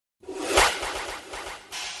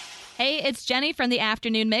Hey, it's Jenny from the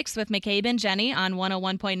Afternoon Mix with McCabe and Jenny on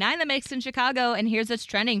 101.9 The Mix in Chicago, and here's what's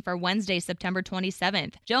trending for Wednesday, September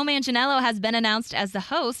 27th. Joe Manganiello has been announced as the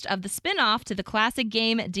host of the spin-off to the classic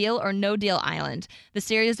game Deal or No Deal Island. The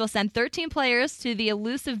series will send 13 players to the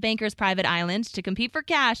elusive banker's private island to compete for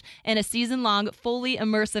cash in a season-long, fully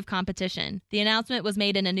immersive competition. The announcement was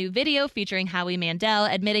made in a new video featuring Howie Mandel,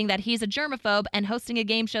 admitting that he's a germaphobe and hosting a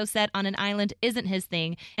game show set on an island isn't his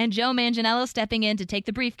thing, and Joe Manganiello stepping in to take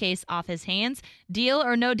the briefcase off his hands. Deal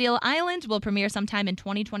or No Deal Island will premiere sometime in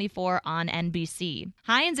 2024 on NBC.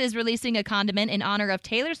 Heinz is releasing a condiment in honor of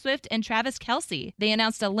Taylor Swift and Travis Kelce. They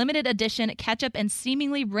announced a limited edition ketchup and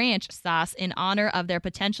seemingly ranch sauce in honor of their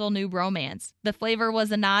potential new romance. The flavor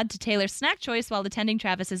was a nod to Taylor's snack choice while attending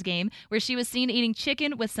Travis's game, where she was seen eating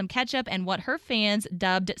chicken with some ketchup and what her fans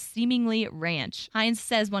dubbed seemingly ranch. Heinz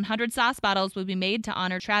says 100 sauce bottles will be made to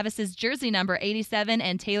honor Travis's jersey number 87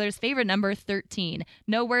 and Taylor's favorite number 13.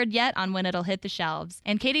 No word yet on when it'll hit the shelves.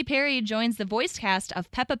 And Katy Perry joins the voice cast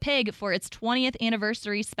of Peppa Pig for its 20th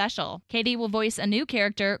anniversary special. Katy will voice a new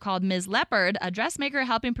character called Ms. Leopard, a dressmaker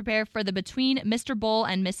helping prepare for the Between Mr. Bull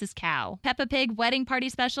and Mrs. Cow. Peppa Pig Wedding Party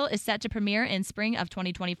Special is set to premiere in spring of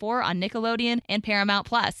 2024 on Nickelodeon and Paramount+.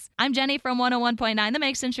 I'm Jenny from 101.9 The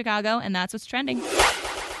Mix in Chicago, and that's what's trending.